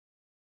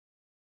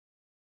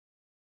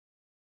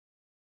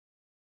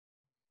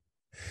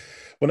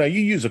Well, now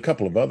you use a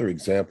couple of other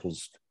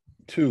examples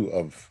too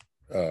of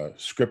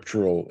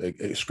scriptural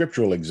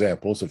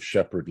examples of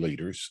shepherd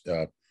leaders.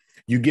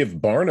 You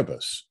give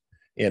Barnabas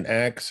in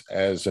Acts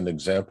as an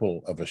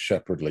example of a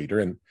shepherd leader,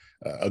 and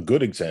a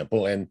good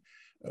example, and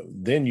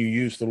then you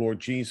use the Lord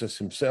Jesus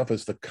himself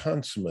as the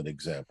consummate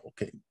example.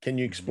 Can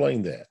you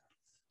explain that?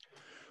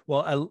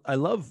 Well, I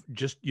love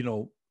just,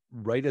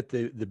 right at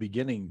the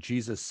beginning,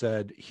 Jesus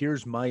said,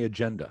 here's my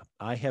agenda.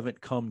 I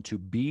haven't come to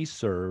be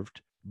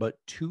served, but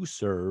to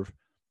serve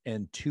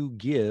and to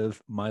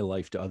give my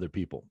life to other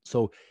people.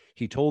 So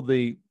he told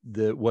the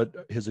what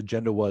his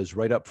agenda was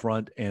right up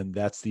front, and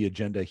that's the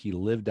agenda he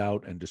lived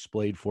out and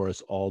displayed for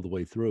us all the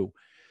way through.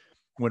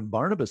 When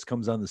Barnabas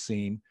comes on the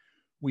scene,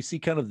 we see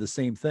kind of the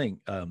same thing.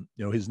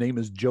 His name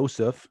is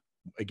Joseph.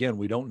 Again,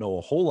 we don't know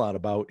a whole lot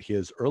about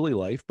his early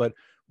life, but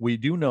we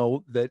do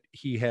know that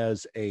he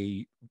has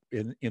in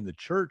the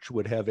church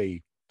would have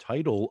a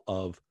title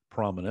of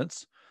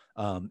prominence,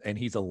 and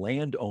he's a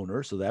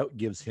landowner, so that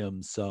gives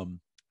him some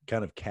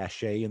kind of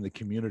cachet in the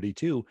community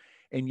too.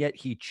 And yet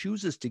he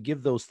chooses to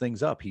give those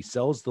things up. He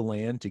sells the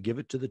land to give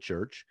it to the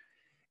church.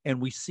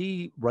 And we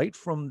see right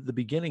from the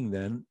beginning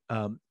then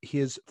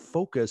his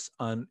focus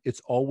on,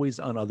 it's always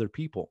on other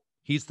people.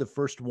 He's the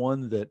first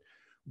one that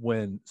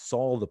when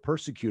Saul, the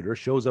persecutor,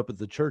 shows up at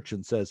the church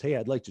and says, hey,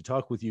 I'd like to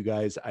talk with you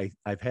guys.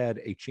 I've had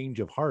a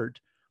change of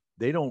heart.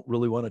 They don't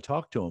really want to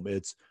talk to him.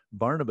 It's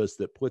Barnabas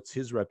that puts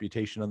his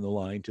reputation on the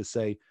line to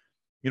say,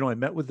 I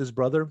met with his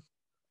brother.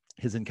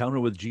 His encounter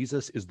with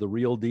Jesus is the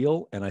real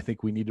deal, and I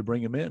think we need to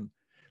bring him in.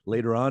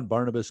 Later on,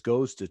 Barnabas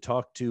goes to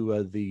talk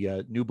to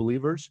the new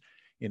believers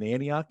in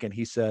Antioch, and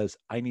he says,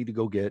 I need to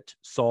go get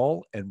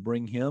Saul and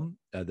bring him.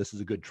 This is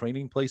a good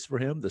training place for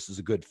him. This is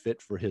a good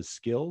fit for his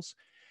skills.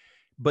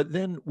 But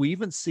then we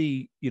even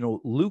see,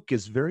 Luke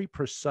is very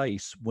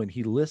precise when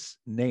he lists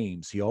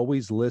names. He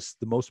always lists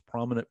the most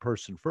prominent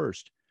person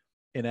first.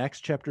 In Acts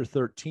chapter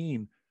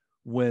 13,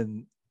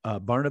 when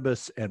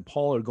Barnabas and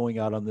Paul are going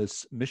out on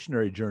this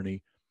missionary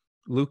journey,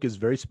 Luke is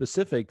very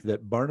specific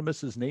that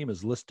Barnabas's name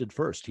is listed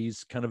first.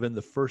 He's kind of in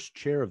the first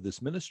chair of this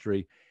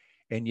ministry.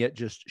 And yet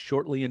just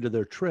shortly into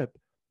their trip,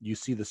 you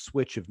see the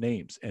switch of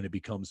names and it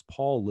becomes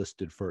Paul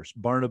listed first.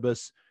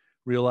 Barnabas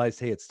realized,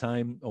 hey, it's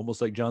time,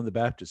 almost like John the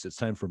Baptist, it's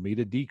time for me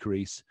to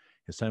decrease.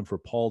 It's time for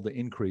Paul to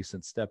increase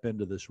and step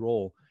into this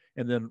role.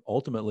 And then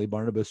ultimately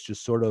Barnabas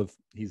just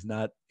he's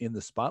not in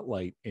the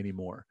spotlight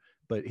anymore,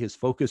 but his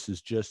focus is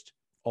just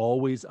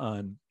always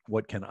on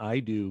what can I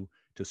do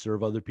to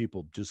serve other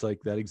people? Just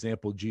like that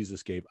example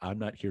Jesus gave, I'm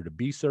not here to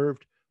be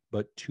served,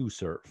 but to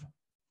serve.